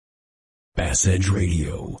Bass Edge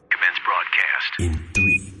Radio. Commence broadcast. In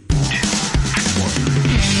 3, 2,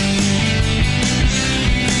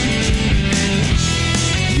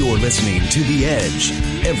 1. You're listening to The Edge.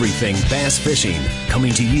 Everything bass fishing.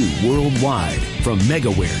 Coming to you worldwide from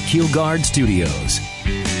MegaWare Keelguard Studios.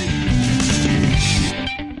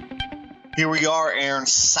 Here we are, Aaron,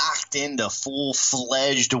 socked into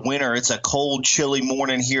full-fledged winter. It's a cold, chilly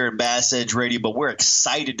morning here at Bass Edge Radio, but we're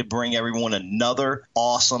excited to bring everyone another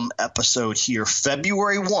awesome episode here,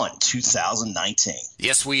 February 1, 2019.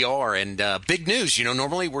 Yes, we are, and big news. You know,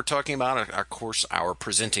 normally we're talking about, of course, our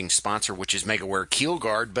presenting sponsor, which is MegaWare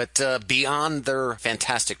Keelguard, but beyond their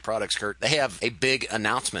fantastic products, Kurt, they have a big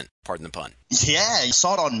announcement. Pardon the pun. Yeah, I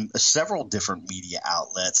saw it on several different media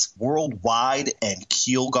outlets, Worldwide and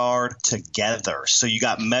Keelguard together. So you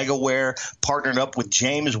got MegaWare partnered up with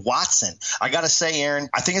James Watson. I got to say, Aaron,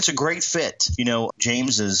 I think it's a great fit. You know,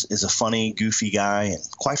 James is a funny, goofy guy and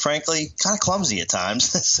quite frankly, kind of clumsy at times.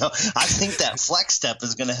 So I think that Flex Step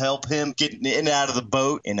is going to help him get in and out of the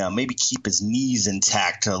boat and maybe keep his knees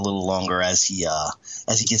intact a little longer as he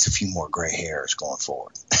gets a few more gray hairs going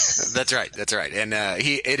forward. That's right. And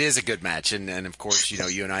it is a good match. And of course, you know,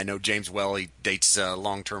 you and I know James well. He dates a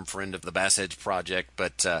long-term friend of the Bass Edge Project.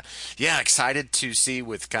 But, yeah, excited to see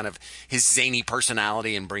with kind of his zany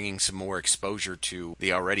personality and bringing some more exposure to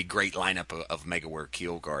the already great lineup of MegaWare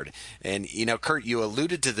Keelguard. And, you know, Kurt, you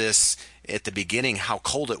alluded to this at the beginning, how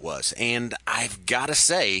cold it was. And I've got to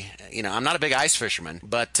say, you know, I'm not a big ice fisherman,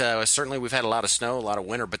 but certainly we've had a lot of snow, a lot of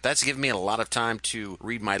winter, but that's given me a lot of time to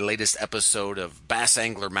read my latest episode of Bass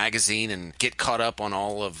Angler Magazine and get caught up on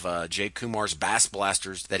all of Jay Kumar's Bass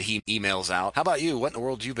Blasters that he emails out. How about you? What in the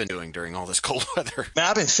world have you been doing during all this cold weather? Man,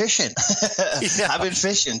 I've been fishing. Yeah. I've been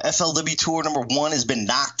fishing. FLW Tour number 1 has been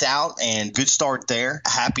knocked out and good start there.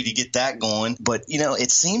 Happy to get that going. But, you know,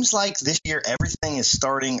 it seems like this year everything is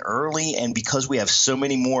starting early. And because we have so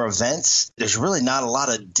many more events, there's really not a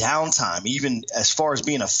lot of downtime. Even as far as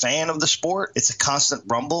being a fan of the sport, it's a constant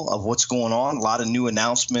rumble of what's going on. A lot of new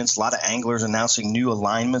announcements, a lot of anglers announcing new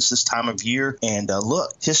alignments this time of year. And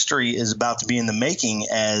look, history is about to be in the making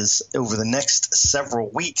as over the next several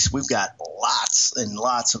weeks, we've got lots and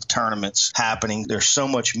lots of tournaments happening. There's so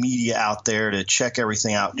much media out there to check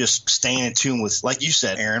everything out. Just staying in tune with, like you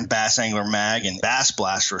said, Aaron, Bass Angler Mag and Bass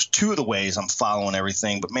Blasters, 2 of the ways I'm following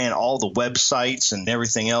everything. But man, all the websites and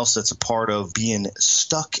everything else that's a part of being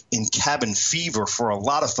stuck in cabin fever for a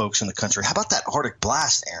lot of folks in the country. How about that Arctic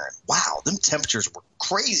blast, Aaron? Wow, them temperatures were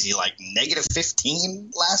crazy, like negative 15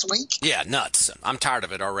 last week. Yeah, nuts. I'm tired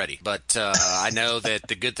of it already. But I know that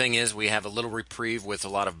the good thing is we have a little reprieve with a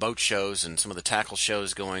lot of boat shows and some of the tackle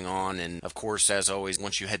shows going on. And of course, as always,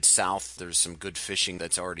 once you head south, there's some good fishing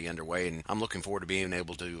that's already underway. And I'm looking forward to being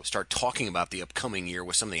able to start talking about the upcoming year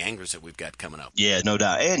with some of the anglers that we've got coming up. Yeah, no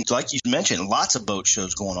doubt. And like you mentioned, lots of boat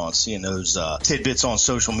shows going on, seeing those tidbits on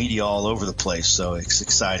social media all over the place. So it's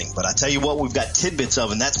exciting. But I tell you what, we've got tidbits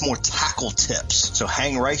of, and that's more tackle tips. So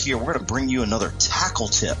hang right here. We're going to bring you another tackle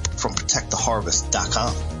tip from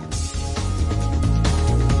ProtectTheHarvest.com.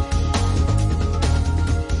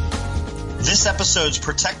 This episode's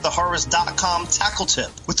ProtectTheHarvest.com tackle tip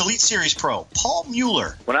with Elite Series Pro Paul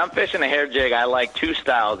Mueller. When I'm fishing a hair jig, I like 2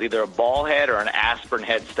 styles, either a ball head or an aspirin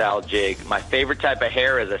head style jig. My favorite type of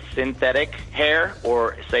hair is a synthetic hair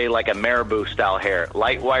or, say, like a marabou style hair.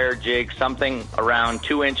 Light wire jig, something around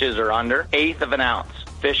 2 inches or under, 1/8 of an ounce.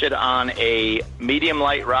 Fish it on a medium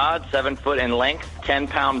light rod, 7 foot in length,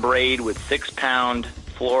 10-pound braid with 6-pound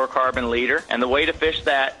fluorocarbon leader. And the way to fish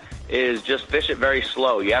that is just fish it very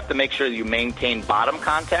slow. You have to make sure you maintain bottom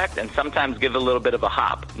contact and sometimes give a little bit of a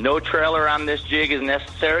hop. No trailer on this jig is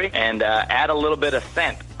necessary, and add a little bit of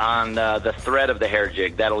scent on the thread of the hair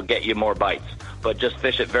jig. That'll get you more bites. But just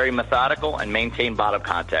fish it very methodical and maintain bottom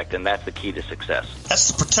contact, and that's the key to success.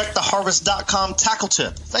 That's the ProtectTheHarvest.com tackle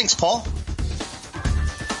tip. Thanks, Paul.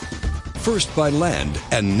 First by land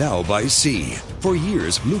and now by sea. For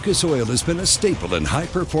years, Lucas Oil has been a staple in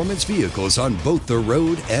high-performance vehicles on both the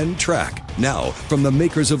road and track. Now, from the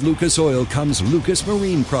makers of Lucas Oil comes Lucas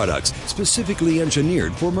Marine Products, specifically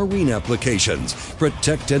engineered for marine applications.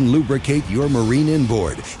 Protect and lubricate your marine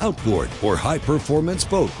inboard, outboard, or high-performance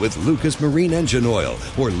boat with Lucas Marine Engine Oil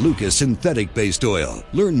or Lucas Synthetic-Based Oil.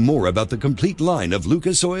 Learn more about the complete line of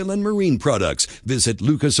Lucas Oil and marine products. Visit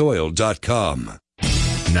lucasoil.com.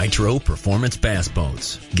 Nitro Performance Bass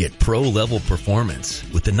Boats. Get pro-level performance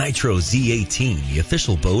with the Nitro Z18, the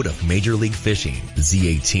official boat of Major League Fishing. The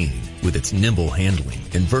Z18, with its nimble handling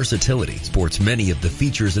and versatility, sports many of the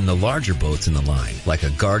features in the larger boats in the line, like a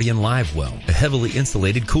Guardian Live Well, a heavily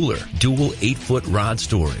insulated cooler, dual 8-foot rod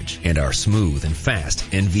storage, and our smooth and fast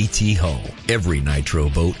NVT hull. Every Nitro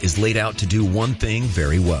boat is laid out to do one thing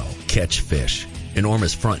very well: catch fish.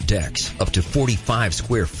 Enormous front decks, up to 45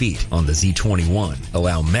 square feet on the Z21,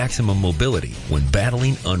 allow maximum mobility when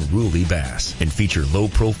battling unruly bass, and feature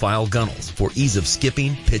low-profile gunnels for ease of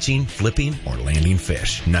skipping, pitching, flipping, or landing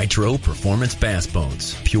fish. Nitro Performance Bass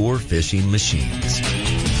Boats, pure fishing machines.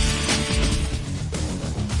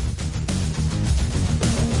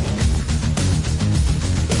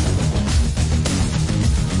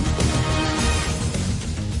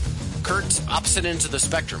 Opposite ends of the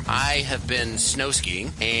spectrum. I have been snow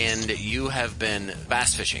skiing and you have been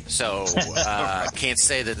bass fishing. So can't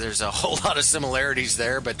say that there's a whole lot of similarities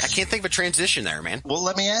there, but I can't think of a transition there, man. Well,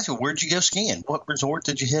 let me ask you, where'd you go skiing? What resort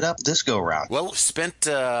did you hit up this go around? Well, spent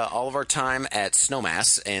all of our time at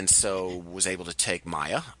Snowmass, and so was able to take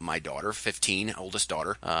Maya, my daughter, 15, oldest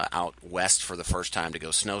daughter, out west for the first time to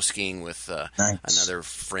go snow skiing with another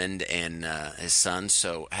friend and his son.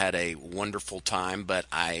 So had a wonderful time, but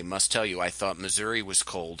I must tell you, I thought Missouri was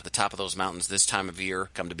cold. The top of those mountains this time of year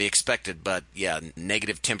come to be expected, but yeah,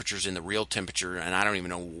 negative temperatures in the real temperature, and I don't even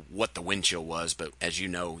know what the wind chill was, but as you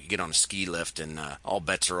know, you get on a ski lift and all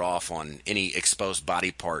bets are off on any exposed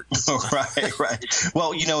body part. Right.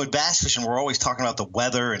 Well, in bass fishing, we're always talking about the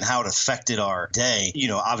weather and how it affected our day.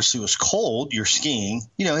 Obviously it was cold, you're skiing.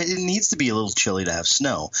 It needs to be a little chilly to have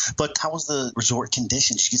snow. But how was the resort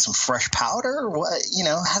conditions? Did you get some fresh powder or what?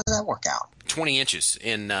 How did that work out? 20 inches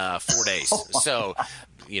in 4 days. So,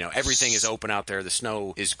 everything is open out there. The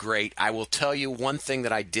snow is great. I will tell you one thing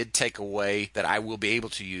that I did take away that I will be able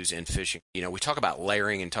to use in fishing. We talk about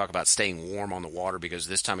layering and talk about staying warm on the water because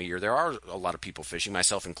this time of year there are a lot of people fishing,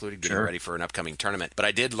 myself included, getting ready for an upcoming tournament. But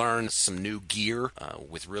I did learn some new gear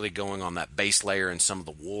with really going on that base layer and some of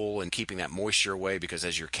the wool and keeping that moisture away, because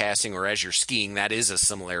as you're casting or as you're skiing, that is a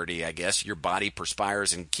similarity, I guess. Your body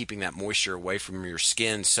perspires and keeping that moisture away from your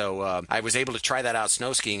skin. So I was able to try that out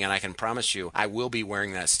snow skiing, and I can promise you I will be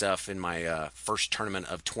wearing that stuff in my first tournament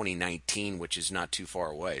of 2019, which is not too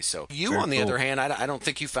far away. So you, on the other hand, I don't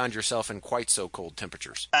think you found yourself in quite so cold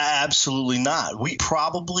temperatures. Absolutely not. We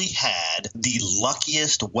probably had the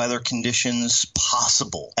luckiest weather conditions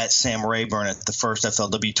possible at Sam Rayburn at the first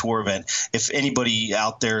FLW Tour event. If anybody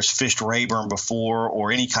out there has fished Rayburn before,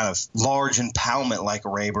 or any kind of large impoundment like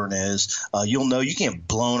Rayburn is, you'll know you can get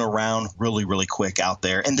blown around really, really quick out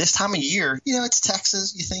there. And this time of year, it's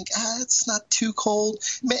Texas. You think, it's not too cold.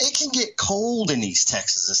 Man, it can get cold in East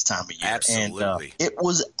Texas this time of year. Absolutely. And it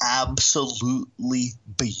was absolutely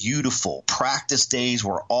beautiful. Practice days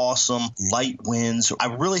were awesome. Light winds. I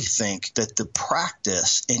really think that the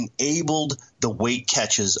practice enabled the weight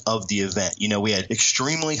catches of the event. We had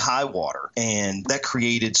extremely high water, and that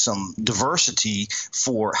created some diversity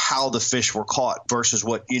for how the fish were caught versus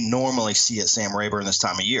what you normally see at Sam Rayburn this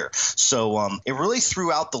time of year. So it really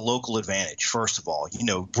threw out the local advantage, first of all.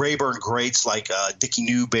 Rayburn greats like Dickie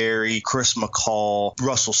Newberry, Chris McCall,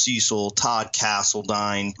 Russell Cecil, Todd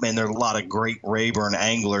Castledine. Man, there are a lot of great Rayburn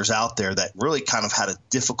anglers out there that really kind of had a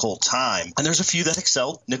difficult time. And there's a few that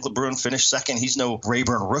excelled. Nick LeBrun finished second. He's no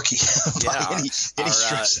Rayburn rookie.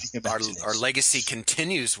 Our legacy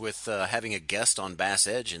continues with having a guest on Bass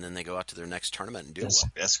Edge, and then they go out to their next tournament and do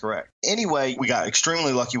well. That's correct. Anyway, we got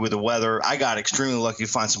extremely lucky with the weather. I got extremely lucky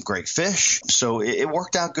to find some great fish. So it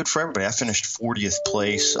worked out good for everybody. I finished 40th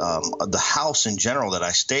place. The house in general that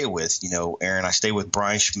I stay with, Aaron, I stay with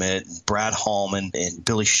Brian Schmidt, and Brad Hallman, and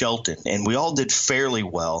Billy Shelton, and we all did fairly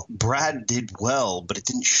well. Brad did well, but it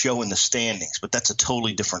didn't show in the standings. But that's a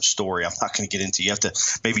totally different story. I'm not going to get into. You have to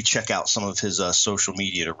maybe check out some of his social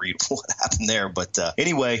media to read what happened there. But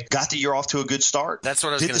anyway, got the year off to a good start. That's what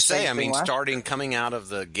I was going to say. I mean, coming out of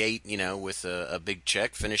the gate, with a big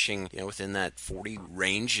check, finishing, within that 40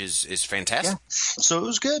 range is fantastic. Yeah. So it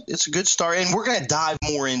was good. It's a good start. And we're going to dive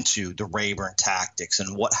more into the Rayburn tactics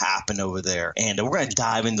and what happened over there. And we're going to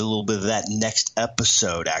dive into a little bit of that next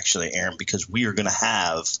episode, actually, Aaron, because we are going to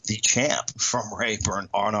have the champ from Rayburn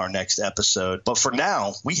on our next episode. But for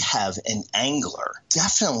now, we have an angler,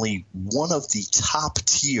 definitely one of the top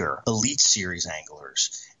tier Elite Series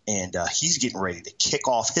anglers. And he's getting ready to kick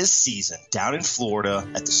off his season down in Florida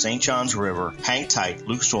at the St. Johns River. Hang tight.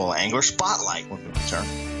 Lucas Oil Angler Spotlight when we return.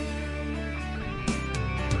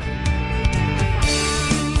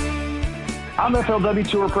 I'm FLW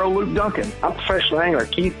Tour Pro Luke Duncan. I'm professional angler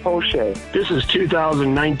Keith Poche. This is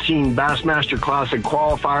 2019 Bassmaster Classic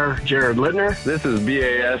qualifier Jared Littner. This is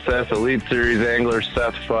BASS Elite Series angler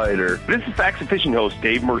Seth Fighter. This is Facts of Fishing host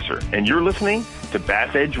Dave Mercer, and you're listening to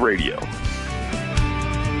Bass Edge Radio.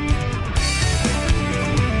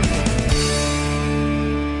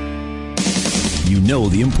 You know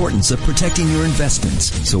the importance of protecting your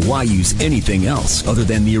investments, so why use anything else other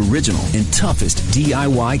than the original and toughest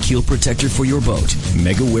DIY keel protector for your boat?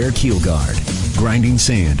 MegaWare Keel Guard. Grinding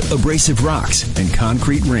sand, abrasive rocks, and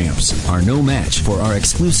concrete ramps are no match for our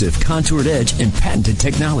exclusive contoured edge and patented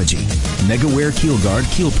technology. MegaWare Keel Guard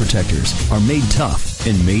keel protectors are made tough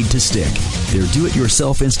and made to stick. Their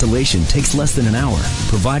do-it-yourself installation takes less than an hour,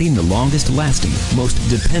 providing the longest-lasting, most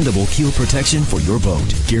dependable keel protection for your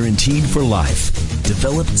boat, guaranteed for life.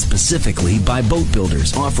 Developed specifically by boat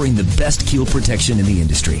builders offering the best keel protection in the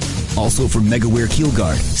industry. Also from MegaWare Keel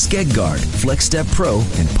Guard, Skeg Guard, Flex Step Pro,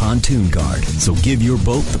 and Pontoon Guard. So give your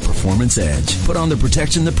boat the performance edge. Put on the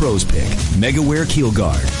protection the pros pick. MegaWare Keel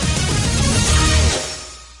Guard.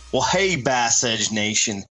 Well, hey, Bass Edge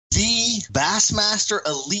Nation. The Bassmaster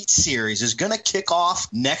Elite Series is going to kick off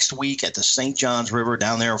next week at the St. Johns River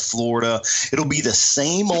down there in Florida. It'll be the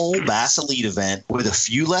same old Bass Elite event with a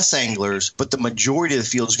few less anglers, but the majority of the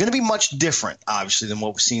field is going to be much different, obviously, than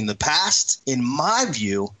what we've seen in the past. In my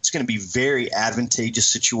view, it's going to be a very advantageous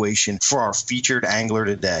situation for our featured angler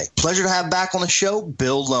today. Pleasure to have back on the show,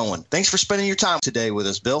 Bill Lowen. Thanks for spending your time today with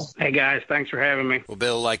us, Bill. Hey, guys. Thanks for having me. Well,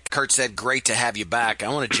 Bill, like Kurt said, great to have you back. I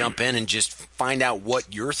want to jump in and just find out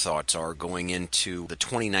what your thoughts are going into the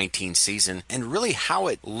 2019 season and really how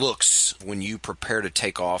it looks when you prepare to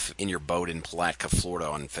take off in your boat in Palatka, Florida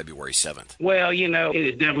on February 7th. Well, it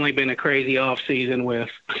has definitely been a crazy off season with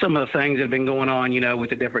some of the things that have been going on, with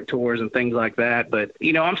the different tours and things like that. But,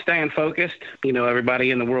 I'm staying focused. Everybody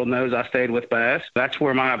in the world knows I stayed with Bass. That's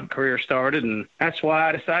where my career started, and that's why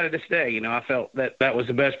I decided to stay. I felt that that was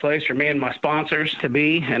the best place for me and my sponsors to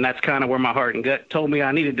be, and that's kind of where my heart and gut told me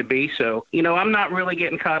I needed to be. So, I'm not really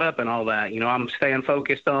getting caught up in all that. I'm staying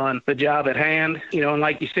focused on the job at hand. And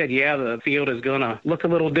like you said, the field is going to look a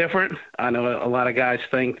little different. I know a lot of guys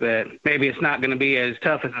think that maybe it's not going to be as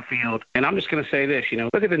tough as a field. And I'm just going to say this,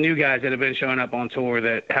 look at the new guys that have been showing up on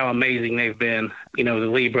tour, how amazing they've been, the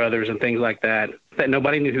Lee brothers and things like that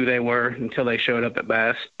nobody knew who they were until they showed up at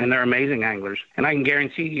Bass, and they're amazing anglers. And I can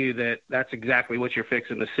guarantee you that that's exactly what you're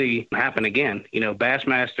fixing to see happen again.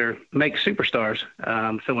 Bassmaster makes superstars.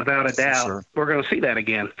 So without a doubt, we're going to see that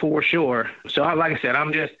again for sure. So like I said,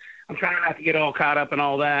 I'm trying not to get all caught up in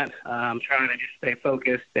all that. I'm trying to just stay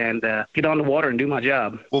focused and get on the water and do my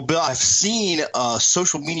job. Well, Bill, I've seen a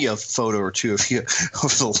social media photo or two of you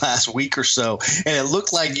over the last week or so, and it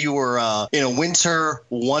looked like you were in a winter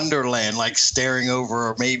wonderland, like staring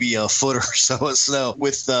over maybe a foot or so of snow.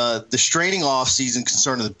 With the straining off season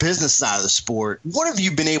concerning the business side of the sport, what have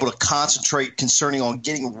you been able to concentrate concerning on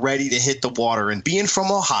getting ready to hit the water? And being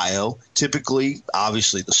from Ohio, typically,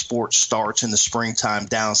 obviously, the sport starts in the springtime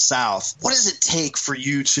down south. What does it take for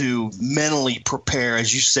you to mentally prepare,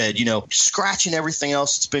 as you said, scratching everything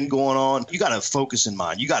else that's been going on? You got to focus in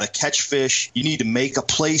mind. You got to catch fish. You need to make a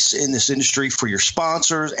place in this industry for your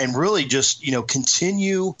sponsors and really just,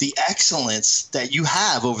 continue the excellence that you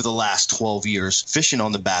have over the last 12 years fishing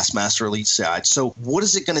on the Bassmaster Elite side. So what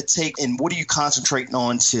is it going to take, and what are you concentrating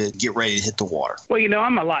on to get ready to hit the water? Well,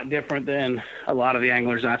 I'm a lot different than a lot of the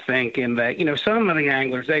anglers, I think, in that, some of the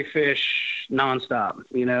anglers, they fish nonstop,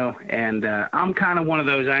 and I'm kind of one of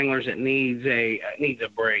those anglers that needs a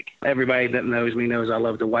break. Everybody that knows me knows I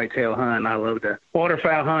love to whitetail hunt and I love to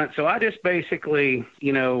waterfowl hunt. So I just basically,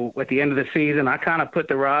 at the end of the season, I kind of put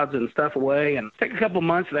the rods and stuff away and take a couple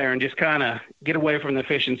months there and just kind of get away from the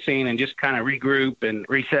fishing scene and just kind of regroup and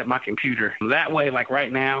reset my computer. That way, like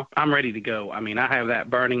right now, I'm ready to go. I mean, I have that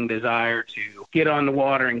burning desire to get on the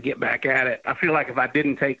water and get back at it. I feel like if I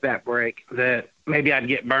didn't take that break, that maybe I'd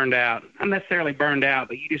get burned out. Not necessarily burned out,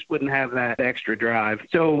 but you just wouldn't have that extra drive.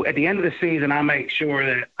 So at the end of the season, I make sure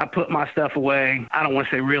that I put my stuff away. I don't want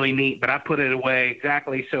to say really neat, but I put it away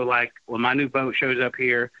exactly so like when my new boat shows up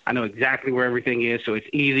here, I know exactly where everything is. So it's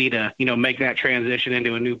easy to, make that transition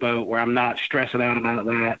into a new boat where I'm not stressing out about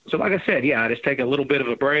that. So like I said, I just take a little bit of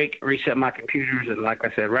a break, reset my computers. And like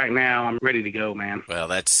I said, right now I'm ready to go, man. Well,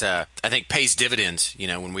 that's, I think pays dividends,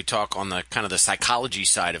 when we talk on the kind of the psychology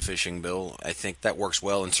side of fishing, Bill. I think that works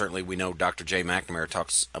well, and certainly we know Dr. Jay McNamara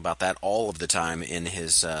talks about that all of the time in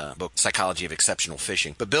his book, Psychology of Exceptional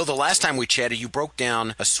Fishing. But Bill, the last time we chatted, you broke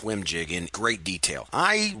down a swim jig in great detail.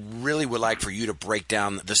 I really would like for you to break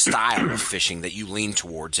down the style of fishing that you lean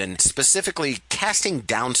towards, and specifically casting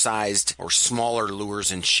downsized or smaller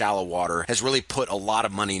lures in shallow water has really put a lot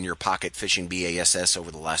of money in your pocket fishing BASS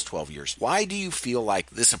over the last 12 years. Why do you feel like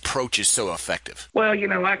this approach is so effective? Well,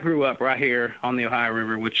 I grew up right here on the Ohio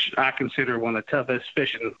River, which I consider one of the toughest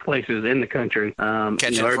fishing places in the country.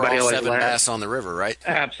 Catching everybody for all 7 bass on the river, right?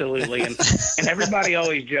 Absolutely. And everybody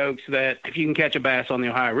always jokes that if you can catch a bass on the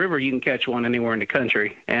Ohio River, you can catch one anywhere in the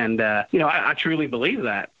country. And, I truly believe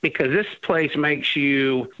that, because this place makes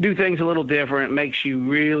you do things a little different, makes you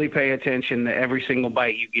really pay attention to every single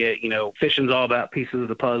bite you get. Fishing's all about pieces of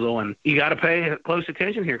the puzzle, and you got to pay close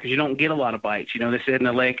attention here because you don't get a lot of bites. This isn't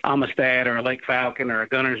a Lake Amistad or a Lake Falcon or a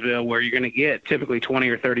Gunnersville where you're going to get typically 20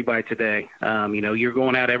 or 30 bites a day. You're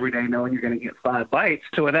going out every day knowing you're going to get 5 bites.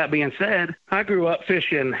 So with that being said, I grew up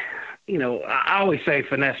fishing, I always say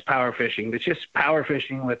finesse power fishing. It's just power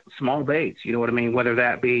fishing with small baits, you know what I mean? Whether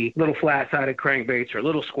that be little flat-sided crankbaits or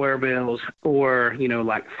little square bills or,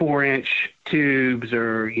 like 4-inch tubes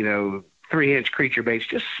or, 3-inch creature baits,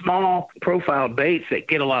 just small profile baits that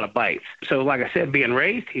get a lot of bites. So like I said, being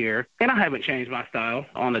raised here, and I haven't changed my style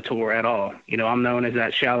on the tour at all. I'm known as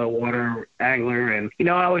that shallow water angler. And,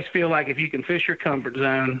 I always feel like if you can fish your comfort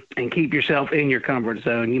zone and keep yourself in your comfort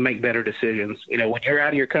zone, you make better decisions. When you're out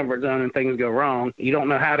of your comfort zone and things go wrong, you don't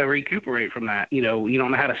know how to recuperate from that. You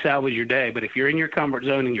don't know how to salvage your day. But if you're in your comfort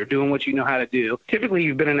zone and you're doing what you know how to do, typically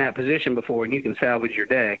you've been in that position before and you can salvage your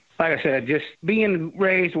day. Like I said, just being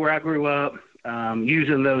raised where I grew up,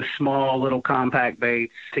 using those small little compact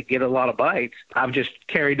baits to get a lot of bites, I've just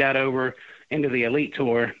carried that over into the Elite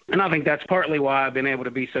Tour. And I think that's partly why I've been able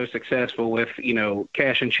to be so successful with,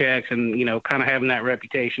 cashing checks and, kind of having that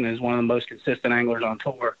reputation as one of the most consistent anglers on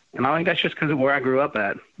tour. And I think that's just because of where I grew up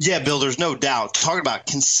at. Yeah, Bill, there's no doubt. Talking about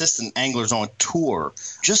consistent anglers on tour,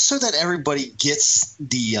 just so that everybody gets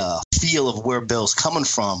the feel of where Bill's coming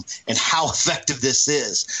from and how effective this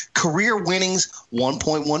is. Career winnings,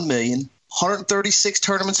 1.1 million. 136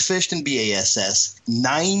 tournaments fished in BASS,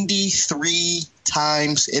 93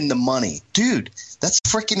 times in the money. Dude, that's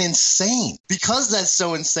freaking insane. Because that's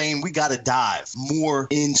so insane, we got to dive more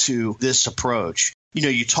into this approach.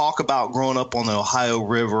 You talk about growing up on the Ohio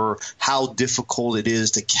River, how difficult it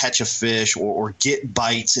is to catch a fish or get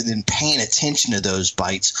bites and then paying attention to those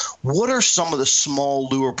bites. What are some of the small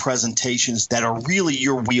lure presentations that are really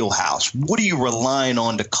your wheelhouse? What are you relying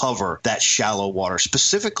on to cover that shallow water,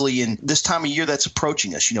 specifically in this time of year that's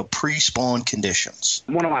approaching us, pre-spawn conditions?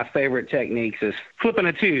 One of my favorite techniques is flipping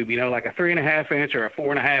a tube, like a 3.5-inch or a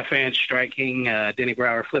 4.5-inch Strike King Denny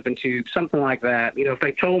Brauer flipping tube, something like that. If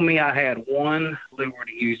they told me I had one lure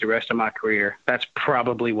to use the rest of my career, that's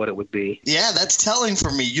probably what it would be. Yeah, that's telling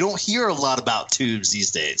for me. You don't hear a lot about tubes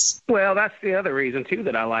these days. Well, that's the other reason, too,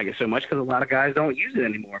 that I like it so much, because a lot of guys don't use it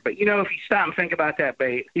anymore. But, if you stop and think about that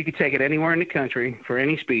bait, you could take it anywhere in the country for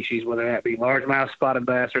any species, whether that be largemouth, spotted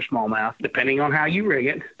bass, or smallmouth, depending on how you rig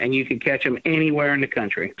it, and you could catch them anywhere in the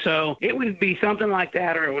country. So it would be something like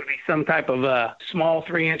that, or it would be some type of a small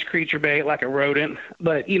 3-inch creature bait like a rodent.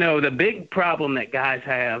 But, the big problem that guys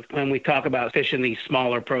have when we talk about fishing these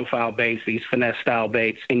smaller profile baits, these finesse style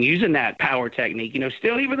baits, and using that power technique,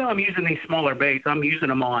 still, even though I'm using these smaller baits, I'm using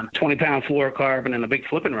them on 20-pound fluorocarbon and a big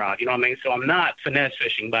flipping rod, you know what I mean? So I'm not finesse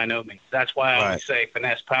fishing by no means. That's why I always say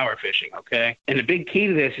finesse power fishing, okay? And the big key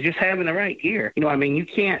to this is just having the right gear. You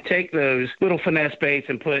can't take those little finesse baits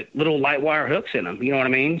and put little light wire hooks in them, you know what I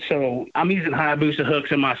mean? So I'm using Hayabusa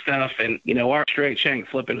hooks in my stuff, and, our straight shank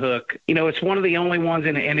flipping hook, it's one of the only ones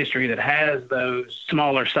in the industry that has those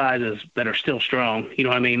smaller sizes that are still strong, you know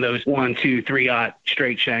what I mean? Those 1, 2, 3/0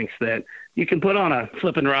 straight shanks that you can put on a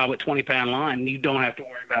flipping rod with 20-pound line, and you don't have to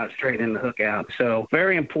worry about straightening the hook out. So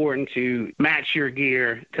very important to match your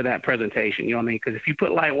gear to that presentation, you know what I mean? Because if you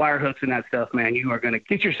put light wire hooks in that stuff, man, you are going to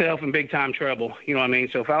get yourself in big-time trouble, you know what I mean?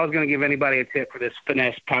 So if I was going to give anybody a tip for this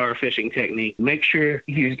finesse power fishing technique, make sure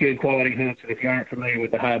you use good quality hooks. And if you aren't familiar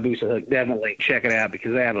with the Hayabusa hook, definitely check it out,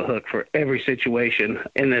 because they have a hook for every situation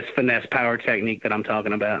in this finesse power technique that I'm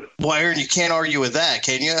talking about. Well, Aaron, you can't argue with that,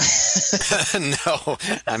 can you? No.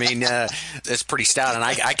 I mean, it's pretty stout. And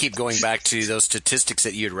I keep going back to those statistics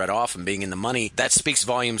that you had read off and being in the money. That speaks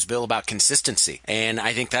volumes, Bill, about consistency. And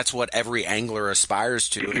I think that's what every angler aspires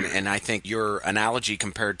to. And I think your analogy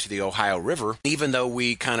compared to the Ohio River, even though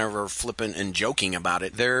we kind of are flippant and joking about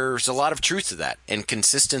it, there's a lot of truth to that. And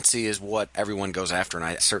consistency is what everyone everyone goes after, and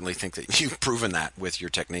I certainly think that you've proven that with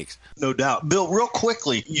your techniques. No doubt. Bill, real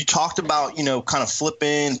quickly, you talked about, kind of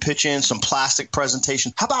flipping, pitching, some plastic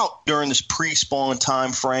presentation. How about during this pre-spawn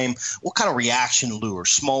time frame, what kind of reaction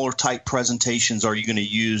lures, smaller type presentations are you going to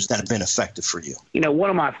use that have been effective for you?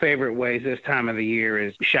 One of my favorite ways this time of the year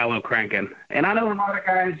is shallow cranking. And I know a lot of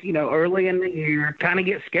guys, early in the year kind of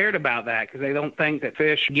get scared about that because they don't think that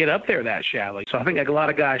fish get up there that shallow. So I think a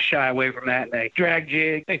lot of guys shy away from that. They drag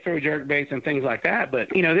jig, they throw jerk baits and things like that. But,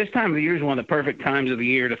 this time of the year is one of the perfect times of the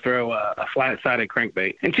year to throw a flat-sided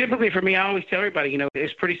crankbait. And typically for me, I always tell everybody,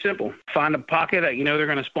 it's pretty simple. Find a pocket that they're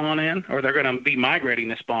going to spawn in or they're going to be migrating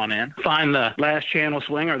to spawn in. Find the last channel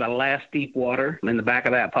swing or the last deep water in the back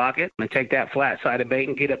of that pocket and take that flat-sided bait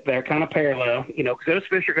and get up there kind of parallel, because those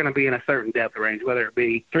fish are going to be in a certain depth range, whether it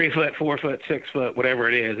be 3 foot, 4 foot, 6 foot, whatever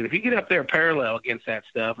it is. And if you get up there parallel against that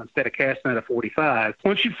stuff instead of casting at a 45,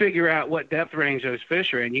 once you figure out what depth range those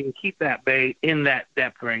fish are in, you can keep that bait in that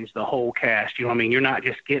depth range the whole cast. You're not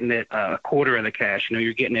just getting it a quarter of the cast.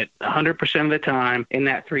 You're getting it 100% of the time in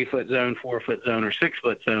that 3 foot zone, 4 foot zone, or 6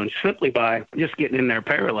 foot zone simply by just getting in there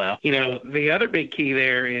parallel. The other big key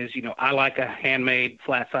there is, I like a handmade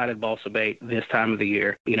flat-sided balsa bait this time of the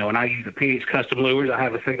year. And I use the PH Custom Lures. I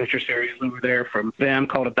have a signature series lure there from them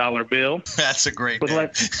called a $1 bill. That's a great name.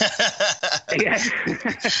 Yeah.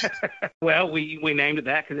 Well, we named it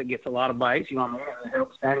that because it gets a lot of bites. It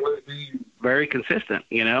helps anglers be very consistent,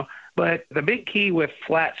 But the big key with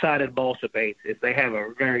flat-sided balsa baits is they have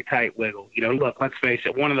a very tight wiggle. Look, let's face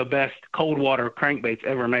it, one of the best cold water crankbaits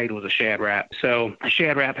ever made was a Shad Rap. So a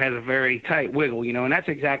Shad Rap has a very tight wiggle, and that's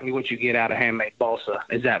exactly what you get out of handmade balsa,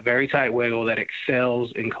 is that very tight wiggle that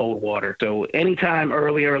excels in cold water. So anytime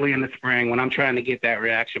early in the spring when I'm trying to get that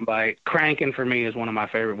reaction bite, cranking for me is one of my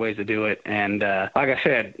favorite ways to do it. And like I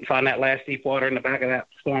said, find that last deep water in the back of that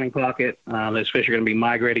spawning pocket. Those fish are going to be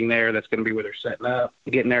migrating there. That's going to be where they're setting up,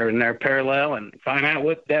 getting there in their parallel, and find out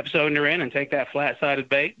what depth zone they're in and take that flat-sided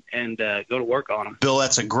bait and go to work on them. Bill,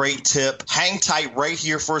 that's a great tip. Hang tight right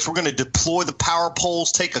here first. We're going to deploy the power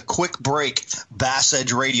poles, take a quick break. Bass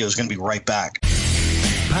Edge Radio is going to be right back.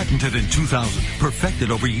 Patented in 2000, perfected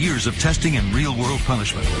over years of testing and real-world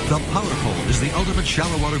punishment, the Power Pole is the ultimate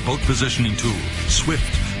shallow-water boat positioning tool.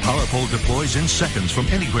 Swift. Power Pole deploys in seconds from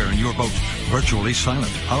anywhere in your boat. Virtually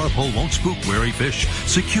silent. Power Pole won't spook wary fish.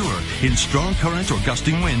 Secure in strong currents or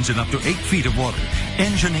gusting winds in up to 8 feet of water.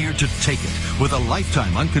 Engineered to take it with a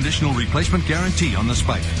lifetime unconditional replacement guarantee on the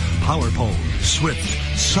spike. Power Pole. Swift.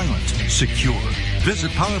 Silent. Secure. Visit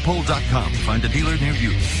PowerPole.com to find a dealer near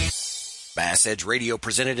you. Bass Edge Radio,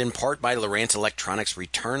 presented in part by Lowrance Electronics,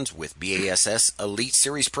 returns with BASS Elite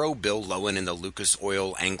Series Pro Bill Lowen in the Lucas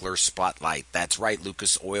Oil Angler Spotlight. That's right,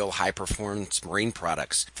 Lucas Oil high-performance marine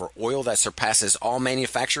products. For oil that surpasses all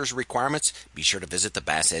manufacturers' requirements, be sure to visit the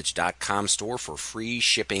BassEdge.com store for free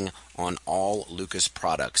shipping on all Lucas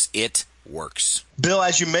products. It works. Bill,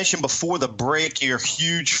 as you mentioned before the break, you're a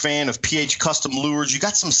huge fan of PH Custom Lures. You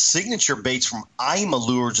got some signature baits from IMA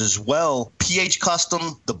Lures as well. PH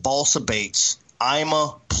Custom, the balsa baits,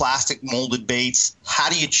 IMA plastic molded baits.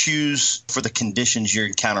 How do you choose for the conditions you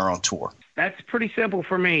encounter on tour? That's pretty simple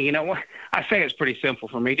for me. I say it's pretty simple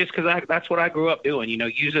for me just because that's what I grew up doing,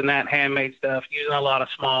 using that handmade stuff, using a lot of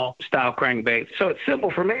small style crankbaits. So it's simple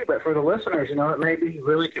for me, but for the listeners, it may be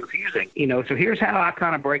really confusing. So here's how I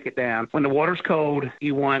kind of break it down. When the water's cold,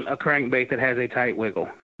 you want a crankbait that has a tight wiggle.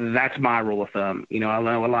 That's my rule of thumb. I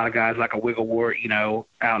know a lot of guys like a wiggle wart,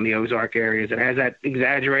 out in the Ozark areas. It has that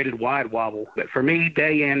exaggerated wide wobble. But for me,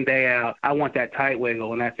 day in, day out, I want that tight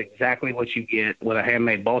wiggle, and that's exactly what you get with a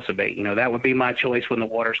handmade balsa bait. That would be my choice when the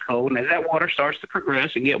water's cold. And as that water starts to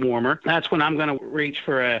progress and get warmer, that's when I'm going to reach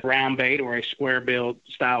for a round bait or a square bill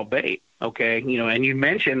style bait. Okay, and you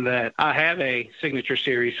mentioned that I have a signature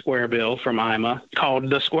series square bill from IMA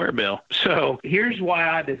called the Square Bill. So here's why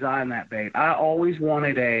I designed that bait. I always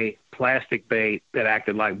wanted a plastic bait that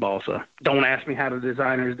acted like balsa. Don't ask me how the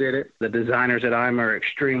designers did it. The designers at IMA are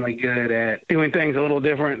extremely good at doing things a little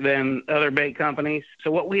different than other bait companies.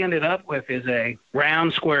 So what we ended up with is a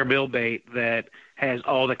round square bill bait that has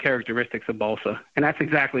all the characteristics of balsa. And that's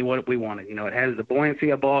exactly what we wanted. It has the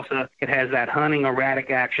buoyancy of balsa. It has that hunting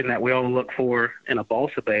erratic action that we all look for in a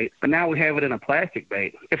balsa bait. But now we have it in a plastic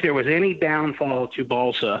bait. If there was any downfall to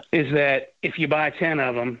balsa, is that if you buy 10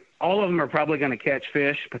 of them, all of them are probably going to catch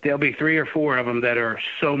fish, but there'll be 3 or 4 of them that are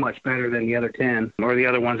so much better than the other 10 or the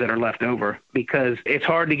other ones that are left over, because it's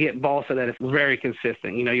hard to get balsa that is very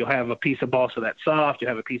consistent. You know, you'll have a piece of balsa that's soft, you'll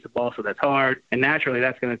have a piece of balsa that's hard, and naturally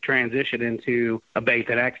that's going to transition into a bait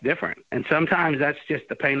that acts different. And sometimes that's just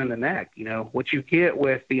the pain in the neck. You know, what you get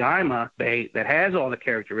with the IMA bait that has all the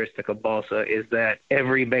characteristic of balsa is that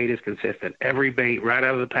every bait is consistent. Every bait right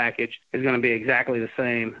out of the package is going to be exactly the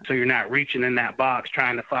same, so you're not reaching in that box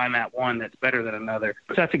trying to find that one that's better than another.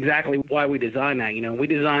 So that's exactly why we designed that. You know, we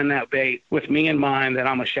designed that bait with me in mind, that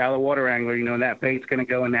I'm a shallow water angler. You know, that bait's going to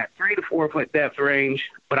go in that 3 to 4 foot depth range,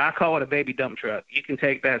 but I call it a baby dump truck. You can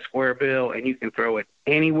take that square bill and you can throw it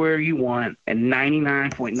anywhere you want, and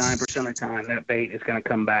 99.9% of the time that bait is going to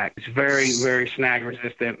come back. It's very, very snag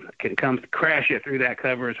resistant. Can come crash it through that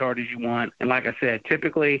cover as hard as you want. And like I said,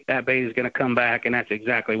 typically that bait is going to come back, and that's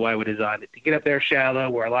exactly why we designed it, to get up there shallow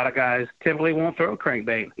where a lot of guys typically won't throw a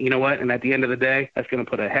crankbait. You know what? And at the end of the day, that's going to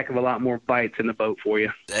put a heck of a lot more bites in the boat for you.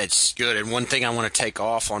 That's good. And one thing I want to take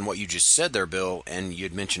off on what you just said there, Bill, and you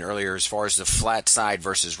had mentioned earlier as far as the flat side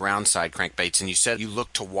versus round side crankbaits, and you said you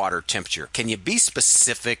look to water temperature. Can you be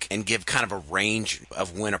specific and give kind of a range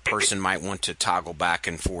of when a person might want to toggle back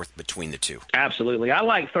and forth between the two? Absolutely. I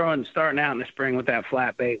like starting out in the spring with that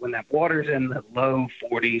flat bait when that water's in the low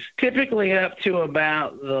 40s, typically up to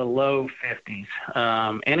about the low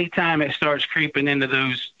 50s. Anytime it starts creeping into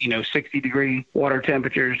those, 60-degree water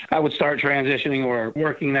temperatures, I would start transitioning or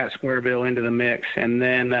working that square bill into the mix. And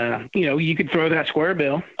then, you could throw that square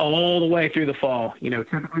bill all the way through the fall.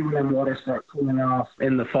 Typically when them waters start cooling off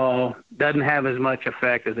in the fall, doesn't have as much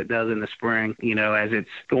effect as it does in the spring, as it's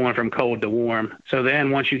going from cold to warm. So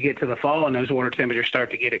then once you get to the fall and those water temperatures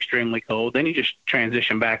start to get extremely cold, then you just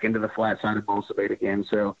transition back into the flat-sided balsa bait again.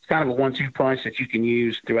 So it's kind of a 1-2 punch that you can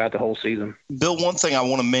use throughout the whole season. Bill, one thing I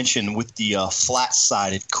want to mention with the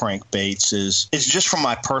flat-sided crankbaits is just from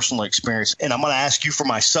my personal experience, and I'm going to ask you for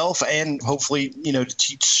myself and hopefully, to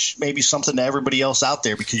teach maybe something to everybody else out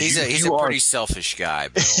there, because he's a pretty selfish guy,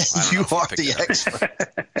 Bill. You are the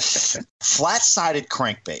expert. Flat-sided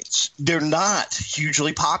crankbaits, they're not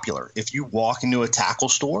hugely popular. If you walk into a tackle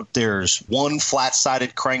store, there's one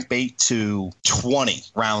flat-sided crankbait to 20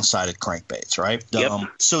 round-sided crankbaits, right? Yep.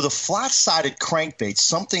 So the flat-sided crankbaits,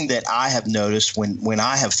 something that I have noticed when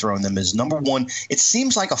I have thrown them is, number one, it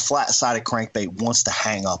seems like a flat-sided crankbait wants to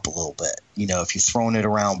hang up a little bit. If you're throwing it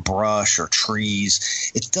around brush or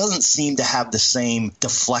trees, it doesn't seem to have the same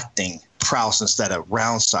deflecting prowess that a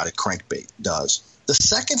round-sided crankbait does. The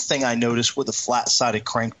second thing I noticed with a flat-sided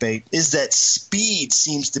crankbait is that speed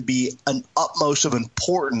seems to be an utmost of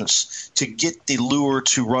importance to get the lure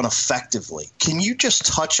to run effectively. Can you just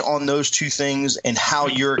touch on those two things and how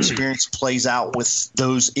your experience plays out with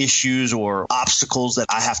those issues or obstacles that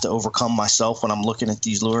I have to overcome myself when I'm looking at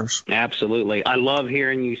these lures? Absolutely. I love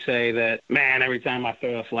hearing you say that, man, every time I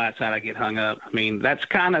throw a flat side, I get hung up. I mean, that's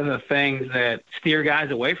kind of the things that steer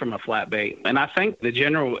guys away from a flat bait. And I think the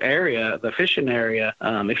general area, the fishing area,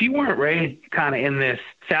 if you weren't raised kind of in this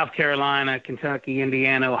South Carolina, Kentucky,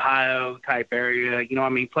 Indiana, Ohio type area,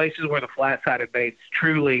 places where the flat-sided baits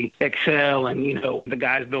truly excel and, the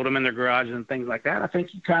guys build them in their garages and things like that, I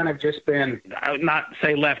think you've kind of just been, I would not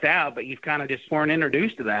say left out, but you've kind of just weren't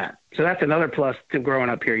introduced to that. So that's another plus to growing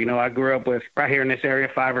up here. I grew up with, right here in this area,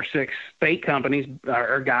 5 or 6 bait companies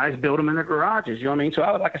or guys build them in their garages. You know what I mean? So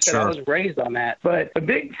like I said, sure. I was raised on that. But the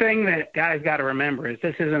big thing that guys got to remember is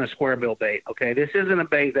this isn't a square bill bait, okay? This isn't a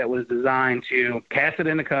bait that was designed to cast it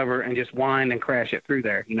in the cover and just wind and crash it through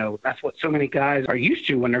there. That's what so many guys are used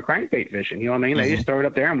to when they're crankbait fishing. You know what I mean? Mm-hmm. They just throw it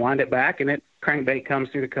up there and wind it back, and it crankbait comes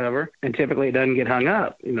through the cover, and typically it doesn't get hung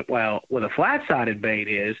up. Well, with a flat-sided bait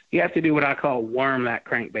is you have to do what I call worm that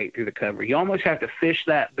crankbait through the cover. You almost have to fish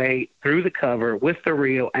that bait through the cover with the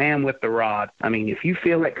reel and with the rod. I mean, if you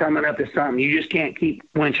feel it coming up to something, you just can't keep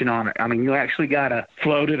winching on it. I mean, you actually got to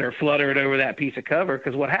float it or flutter it over that piece of cover,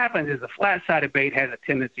 because what happens is the flat-sided bait has a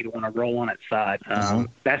tendency to want to roll on its side.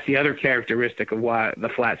 That's the other characteristic of why the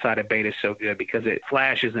flat-sided bait is so good, because it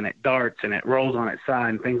flashes and it darts and it rolls on its side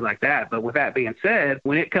and things like that. But with that being said,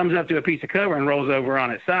 when it comes up to a piece of cover and rolls over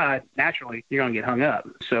on its side, naturally you're going to get hung up.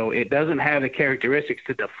 So it doesn't have the characteristics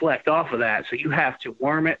to deflect off of that. So you have to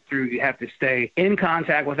worm it through. You have to stay in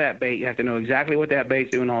contact with that bait. You have to know exactly what that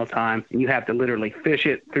bait's doing all the time, and you have to literally fish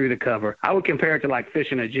it through the cover. I would compare it to like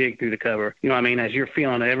fishing a jig through the cover. You know what I mean? As you're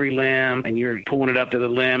feeling every limb and you're pulling it up to the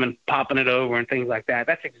limb and popping it over and things like that.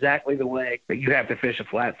 That's exactly the way that you have to fish a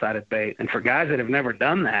flat-sided bait. And for guys that have never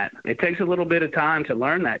done that, it takes a little bit of time to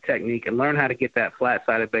learn that technique and learn how to get that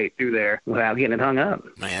flat-sided bait through there without getting it hung up.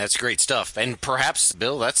 Man, that's great stuff. And perhaps,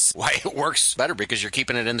 Bill, that's why it works better, because you're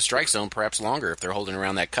keeping it in the strike zone perhaps longer if they're holding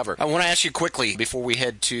around that cover. I want to ask you quickly before we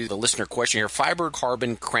head to the listener question here, fiber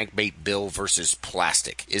carbon crankbait, Bill, versus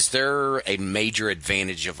plastic. Is there a major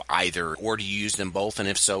advantage of either, or do you use them both, and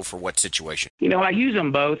if so, for what situation? I use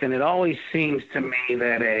them both, and it always seems to me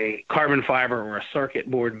that a carbon fiber or a circuit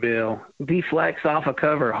board bill deflects off a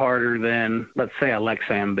cover harder than, let's say, a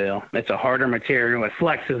Lexan bill. It's a harder material. It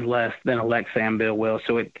flexes less than a Lexan bill will,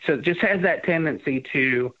 so it just has that tendency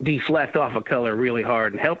to deflect off a color really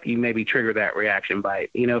hard and help you maybe trigger that reaction bite.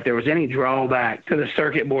 If there was any drawback to the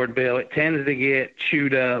circuit board bill, it tends to get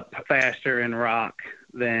chewed up faster in rock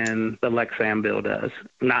than the Lexan bill does.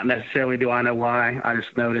 Not necessarily do I know why. I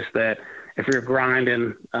just noticed that if you're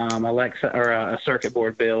grinding a circuit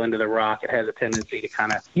board bill into the rock, it has a tendency to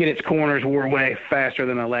kind of get its corners wore away faster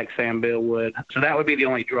than a Lexan bill would. So that would be the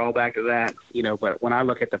only drawback to that. But when I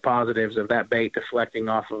look at the positives of that bait deflecting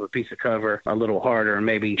off of a piece of cover a little harder and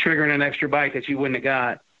maybe triggering an extra bite that you wouldn't have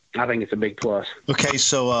got, I think it's a big plus. Okay,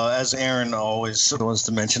 so as Aaron always wants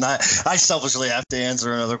to mention, I selfishly have to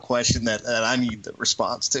answer another question that I need the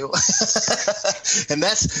response to. And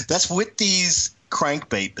that's with these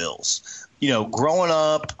crankbait bills. Growing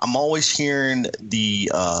up, I'm always hearing the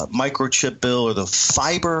microchip bill or the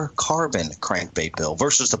fiber carbon crankbait bill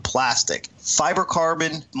versus the plastic. Fiber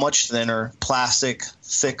carbon, much thinner, plastic,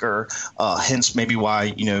 thicker, hence maybe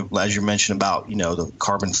why, as you mentioned about, the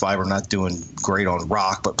carbon fiber not doing great on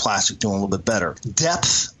rock, but plastic doing a little bit better.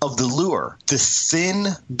 Depth of the lure. The thin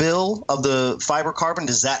bill of the fiber carbon,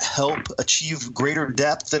 does that help achieve greater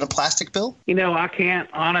depth than a plastic bill? I can't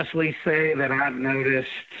honestly say that I've noticed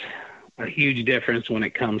a huge difference when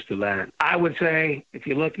it comes to that. I would say if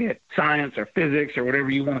you look at science or physics or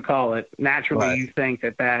whatever you want to call it, naturally you think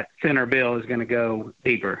that thinner bill is going to go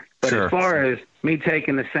deeper. But as far as me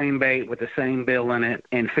taking the same bait with the same bill in it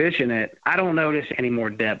and fishing it, I don't notice any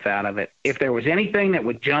more depth out of it. If there was anything that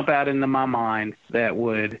would jump out into my mind that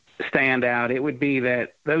would stand out, it would be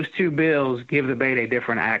that those two bills give the bait a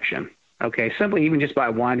different action. Okay, simply even just by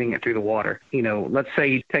winding it through the water. Let's say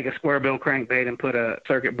you take a square bill crankbait and put a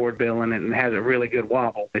circuit board bill in it and it has a really good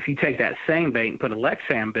wobble. If you take that same bait and put a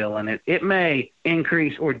Lexan bill in it, it may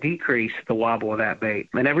increase or decrease the wobble of that bait.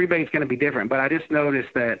 And every bait's going to be different, but I just noticed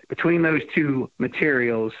that between those two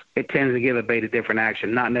materials, it tends to give a bait a different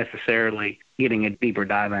action, not necessarily getting a deeper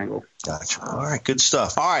dive angle. Gotcha. All right, good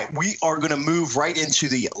stuff. All right, we are going to move right into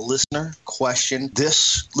the listener question.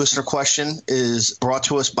 This listener question is brought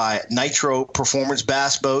to us by Nitro Performance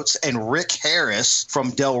Bass Boats, and Rick Harris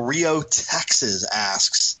from Del Rio, Texas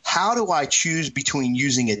asks, how do I choose between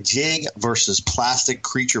using a jig versus plastic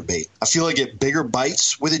creature bait? I feel I get bigger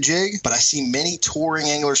bites with a jig, but I see many touring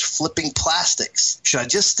anglers flipping plastics. Should I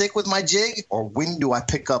just stick with my jig, or when do I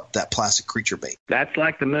pick up that plastic creature bait? That's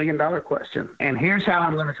like the $1 million question. And here's how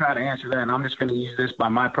I'm going to try to answer that. And I'm just going to use this by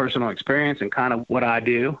my personal experience and kind of what I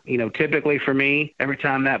do. Typically for me, every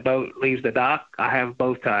time that boat leaves the dock, I have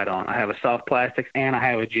both tied on. I have a soft plastic and I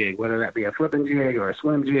have a jig, whether that be a flipping jig or a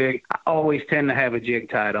swim jig. I always tend to have a jig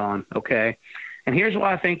tied on, okay? And here's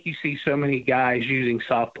why I think you see so many guys using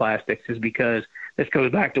soft plastics is because this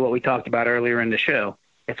goes back to what we talked about earlier in the show.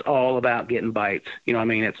 It's all about getting bites.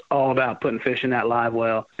 It's all about putting fish in that live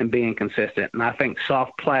well and being consistent. And I think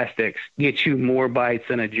soft plastics get you more bites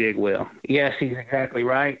than a jig will. Yes, he's exactly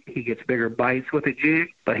right. He gets bigger bites with a jig,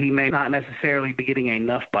 but he may not necessarily be getting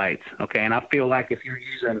enough bites. Okay, and I feel like if you're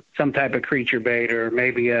using some type of creature bait or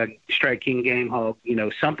maybe a Strike King game hog,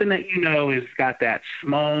 something that has got that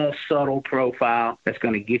small, subtle profile that's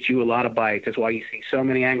going to get you a lot of bites. That's why you see so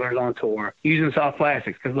many anglers on tour using soft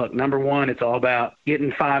plastics. Because look, number one, it's all about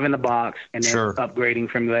getting 5 in the box and then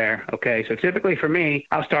upgrading from there. Okay, so typically for me,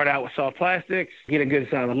 I'll start out with soft plastics, get a good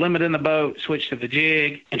solid limit in the boat, switch to the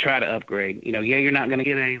jig, and try to upgrade. You're not going to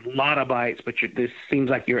get a lot of bites, but this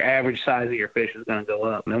seems like your average size of your fish is going to go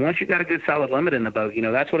up. And once you've got a good solid limit in the boat,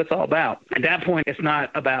 that's what it's all about. At that point, it's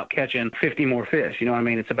not about catching 50 more fish.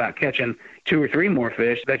 It's about catching 2 or 3 more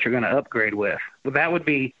fish that you're going to upgrade with. But that would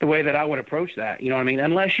be the way that I would approach that.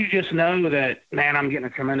 Unless you just know that, man, I'm getting a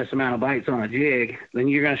tremendous amount of bites on a jig, then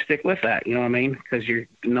you're going to stick with that. Because you're,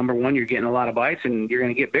 number one, you're getting a lot of bites and you're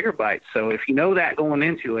going to get bigger bites. So if you know that going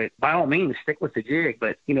into it, by all means, stick with the jig.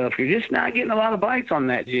 But, if you're just not getting a lot of bites on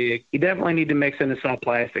that jig, you definitely need to mix in the soft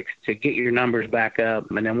plastics to get your numbers back up.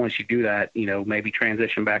 And then once you do that, maybe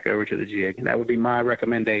transition back over to the jig. And that would be my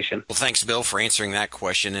recommendation. Well, thanks, Bill, for answering that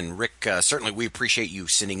question. And Rick, certainly we appreciate you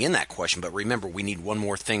sending in that question. But remember, we need one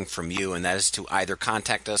more thing from you, and that is to either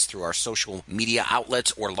contact us through our social media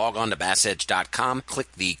outlets or log on to BassEdge.com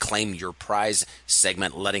click the Claim Your Prize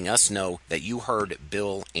segment, letting us know that you heard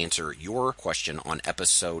Bill answer your question on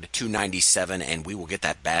episode 297, and we will get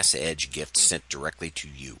that Bass Edge gift sent directly to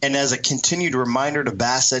you. And as a continued reminder to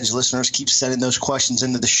Bass Edge listeners, keep sending those questions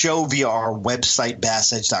into the show via our website,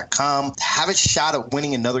 bassedge.com. Have a shot at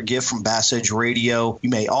winning another gift from Bass Edge Radio. You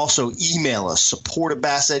may also email us,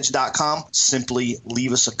 support@bassedge.com. Simply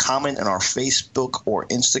leave us a comment in our Facebook or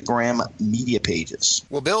Instagram media pages.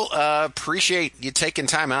 Well, Bill, appreciate you taking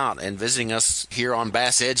time out and visiting us here on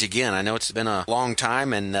Bass Edge again. I know it's been a long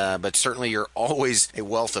time, but certainly you're always a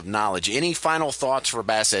wealth of knowledge. Any final thoughts for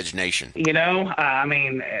Bass Edge Nation? I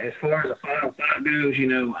mean, as far as the final thought goes,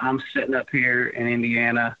 I'm sitting up here in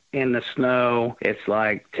Indiana in the snow. It's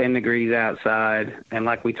like 10 degrees outside. And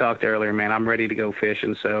like we talked earlier, man, I'm ready to go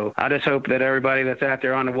fishing. So I just hope that everybody that's out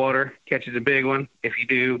there on the water catches a big one. If you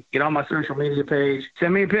do, get on my social media page,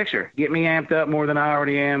 send me a picture, get me amped up more than I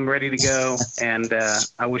already am, ready to go. And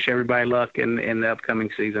I wish everybody luck in the upcoming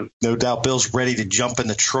season. No doubt Bill's ready to jump in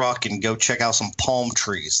the truck and go check out some palm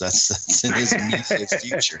trees. That's in his immediate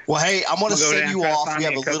future. Well, hey, I'm going to send you off. We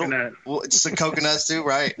have some coconuts too,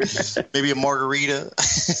 right? Maybe a margarita.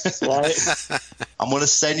 I'm going to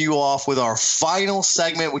send you off with our final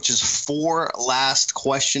segment, which is 4 last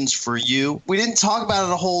questions for you. We didn't talk about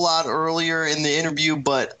it a whole lot earlier in the interview,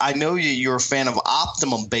 but I know you're a fan of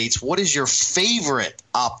Optimum baits. What is your favorite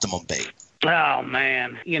Optimum bait? Oh,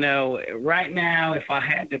 man. Right now, if I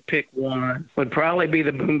had to pick one, would probably be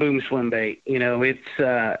the Boom Boom swim bait.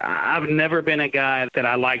 I've never been a guy that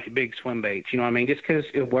I liked big swim baits. Just because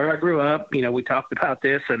where I grew up, we talked about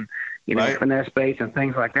this and, right. Finesse baits and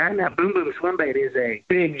things like that. Now, Boom Boom swim bait is a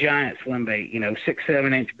big, giant swim bait,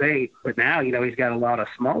 6-7-inch bait. But now, he's got a lot of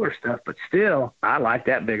smaller stuff. But still, I like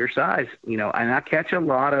that bigger size, and I catch a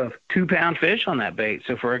lot of 2-pound fish on that bait.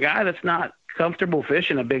 So for a guy that's not comfortable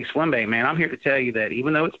fishing a big swim bait, man, I'm here to tell you that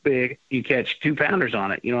even though it's big, you catch 2-pounders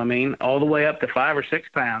on it, all the way up to 5 or 6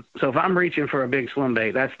 pounds. So if I'm reaching for a big swim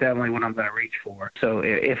bait, that's definitely what I'm going to reach for. So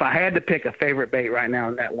if I had to pick a favorite bait right now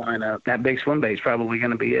in that lineup, that big swim bait is probably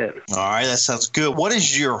going to be it. All right, that sounds good. What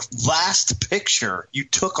is your last picture you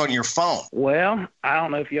took on your phone? Well, I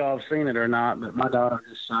don't know if y'all have seen it or not, but my daughter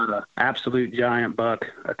just shot an absolute giant buck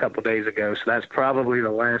a couple days ago. So that's probably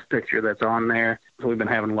the last picture that's on there. So we've been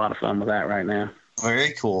having a lot of fun with that right now.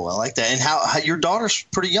 Very cool. I like that. And how your daughter's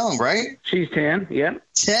pretty young, right? She's 10, yeah.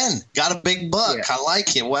 10. Got a big buck. Yeah. I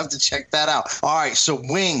like it. We'll have to check that out. All right, so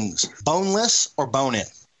wings, boneless or bone-in?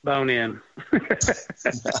 Bone-in.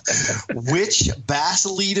 Which Bass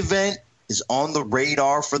Elite event is on the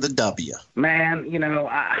radar for the W? Man,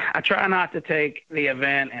 I try not to take the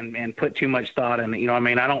event and put too much thought in it.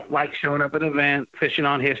 I don't like showing up at an event, fishing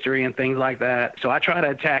on history and things like that. So I try to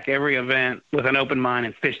attack every event with an open mind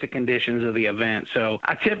and fish the conditions of the event. So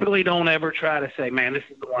I typically don't ever try to say, man, this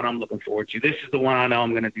is the one I'm looking forward to. This is the one I know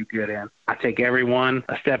I'm going to do good in. I take every one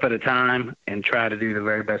a step at a time and try to do the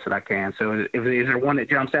very best that I can. So is there one that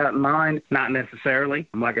jumps out in mind? Not necessarily.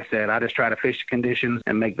 Like I said, I just try to fish the conditions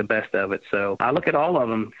and make the best of it. So I look at all of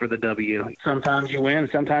them for the W. Sometimes you win,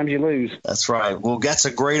 sometimes you lose. That's right. Well, that's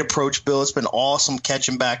a great approach, Bill. It's been awesome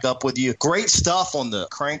catching back up with you. Great stuff on the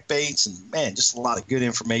crankbaits and, man, just a lot of good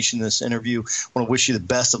information in this interview. I want to wish you the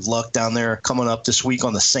best of luck down there coming up this week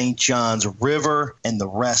on the St. Johns River and the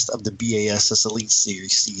rest of the BASS Elite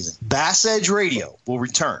Series season. Bass Edge Radio will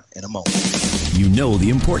return in a moment. You know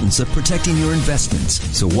the importance of protecting your investments,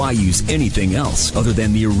 so why use anything else other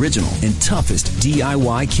than the original and toughest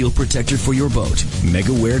DIY keel protector for your boat?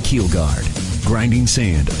 MegaWare Keel Guard. Grinding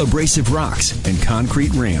sand, abrasive rocks, and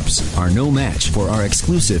concrete ramps are no match for our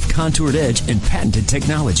exclusive contoured edge and patented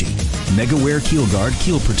technology. MegaWare Keel Guard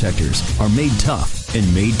keel protectors are made tough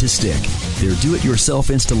and made to stick. Their do-it-yourself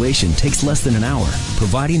installation takes less than an hour,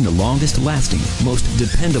 providing the longest-lasting, most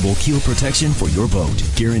dependable keel protection for your boat,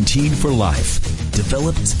 guaranteed for life.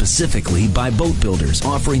 Developed specifically by boat builders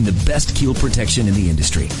offering the best keel protection in the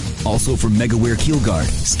industry. Also from MegaWare Keel Guard,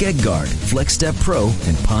 Skeg Guard, Flex Step Pro,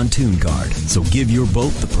 and Pontoon Guard. So give your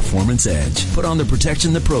boat the performance edge. Put on the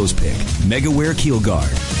protection the pros pick. MegaWare Keel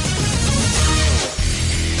Guard.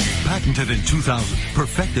 Patented in 2000,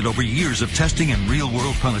 perfected over years of testing and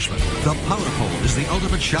real-world punishment, the Power Pole is the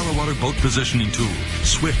ultimate shallow water boat positioning tool.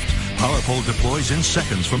 Swift. Power Pole deploys in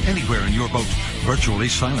seconds from anywhere in your boat. Virtually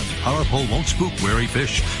silent, Power Pole won't spook wary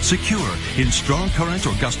fish. Secure in strong currents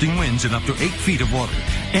or gusting winds in up to 8 feet of water.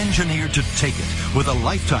 Engineered to take it with a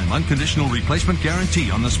lifetime unconditional replacement guarantee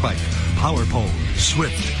on the spike. Power Pole.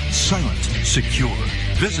 Swift. Silent. Secure.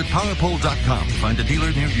 Visit PowerPole.com to find a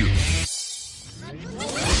dealer near you.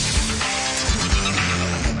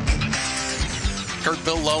 Kurt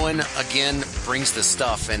Bill Lowen, again, brings the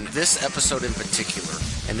stuff. And this episode in particular,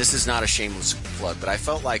 and this is not a shameless plug, but I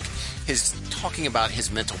felt like his talking about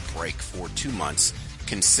his mental break for 2 months,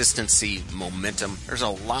 consistency, momentum. There's a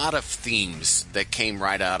lot of themes that came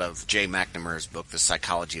right out of Jay McNamara's book, The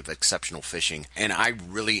Psychology of Exceptional Fishing, and I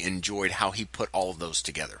really enjoyed how he put all of those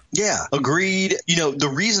together. Yeah, agreed. You know, the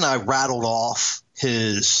reason I rattled off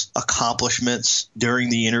his accomplishments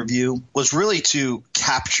during the interview was really to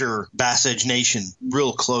capture Bass Edge Nation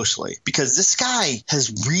real closely, because this guy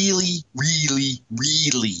has really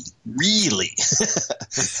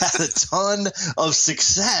had a ton of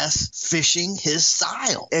success fishing his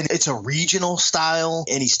style. And it's a regional style,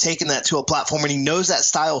 and he's taken that to a platform, and he knows that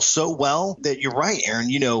style so well that you're right,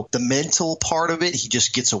 Aaron. You know, the mental part of it, he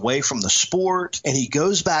just gets away from the sport, and he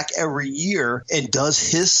goes back every year and does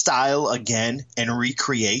his style again and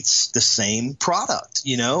recreates the same product,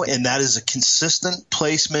 you know, and that is a consistent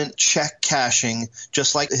placement, check cashing,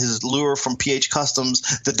 just like his lure from PH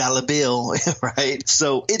Customs, the Dollar Bill, right?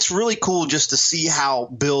 So it's really cool just to see how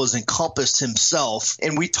Bill has encompassed himself.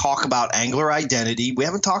 And we talk about angler identity. We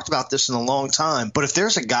haven't talked about this in a long time, but if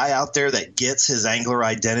there's a guy out there that gets his angler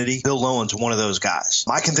identity, Bill Lowen's one of those guys.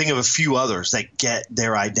 I can think of a few others that get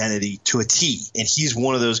their identity to a T, and he's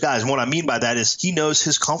one of those guys. And what I mean by that is he knows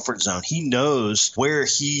his comfort zone. He knows where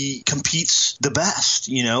he competes the best,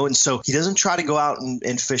 you know, and so he doesn't try to go out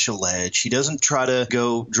and fish a ledge. He doesn't try to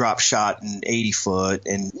go drop shot in 80 foot.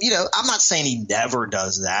 And, you know, I'm not saying he never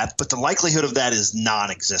does that, but the likelihood of that is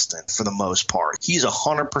non-existent for the most part. He's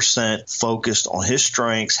 100% focused on his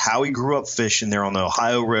strengths, how he grew up fishing there on the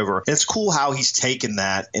Ohio River. And it's cool how he's taken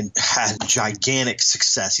that and had gigantic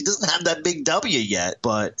success. He doesn't have that big W yet,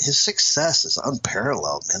 but his success is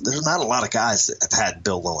unparalleled, man. There's not a lot of guys that have had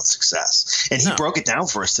Bill Lowen success. And he broke it down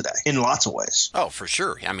for us today in lots of ways. Oh, for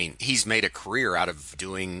sure. I mean, he's made a career out of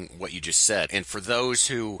doing what you just said. And for those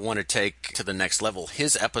who want to take to the next level,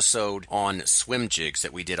 his episode on swim jigs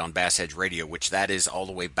that we did on Bass Edge Radio, which that is all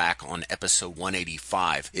the way back on episode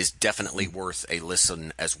 185, is definitely worth a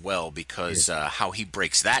listen as well, because how he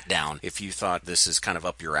breaks that down, if you thought this is kind of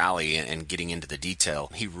up your alley and getting into the detail,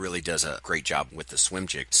 he really does a great job with the swim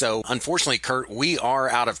jig. So unfortunately, Kurt, we are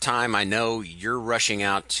out of time. I know you're rushing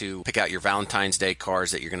out to pick out your Valentine's Day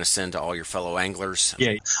cards that you're going to send to all your fellow anglers.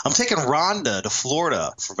 Yeah, I'm taking Rhonda to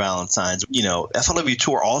Florida for Valentine's. You know, FLW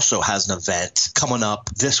Tour also has an event coming up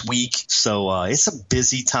this week, so it's a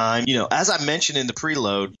busy time. You know, as I mentioned in the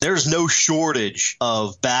preload, there's no shortage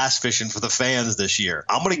of bass fishing for the fans this year.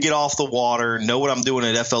 I'm going to get off the water, know what I'm doing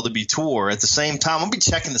at FLW Tour. At the same time, I'm going to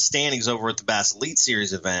be checking the standings over at the Bass Elite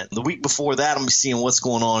Series event. The week before that, I'm going to be seeing what's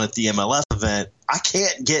going on at the MLS event. I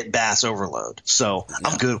can't get bass overload, so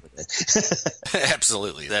I'm good with it.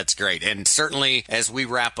 Absolutely. That's great. And certainly, as we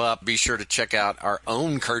wrap up, be sure to check out our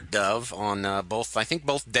own Kurt Dove on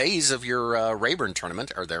both days of your Rayburn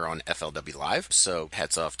tournament are there on FLW Live, so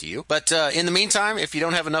hats off to you. But in the meantime, if you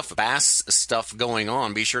don't have enough bass stuff going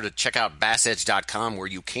on, be sure to check out BassEdge.com, where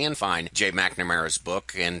you can find Jay McNamara's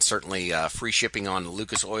book, and certainly free shipping on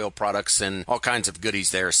Lucas Oil products and all kinds of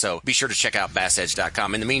goodies there. So be sure to check out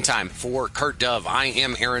BassEdge.com. In the meantime, for Kurt Dove, I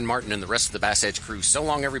am Aaron Martin and the rest of the Bass Edge crew. So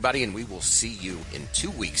long, everybody, and we will see you in 2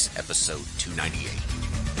 weeks, episode 298.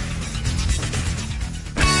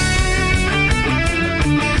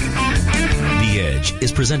 The Edge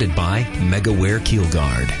is presented by MegaWare Keel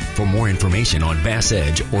Guard. For more information on Bass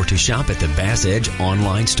Edge or to shop at the Bass Edge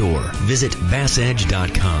online store, visit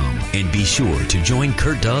BassEdge.com. And be sure to join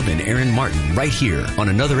Kurt Dove and Aaron Martin right here on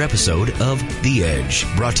another episode of The Edge,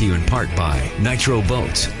 brought to you in part by Nitro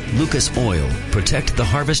Boats, Lucas Oil,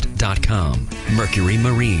 ProtectTheHarvest.com, Mercury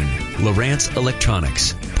Marine, Lowrance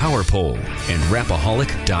Electronics, PowerPole, and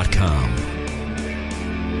Rapaholic.com.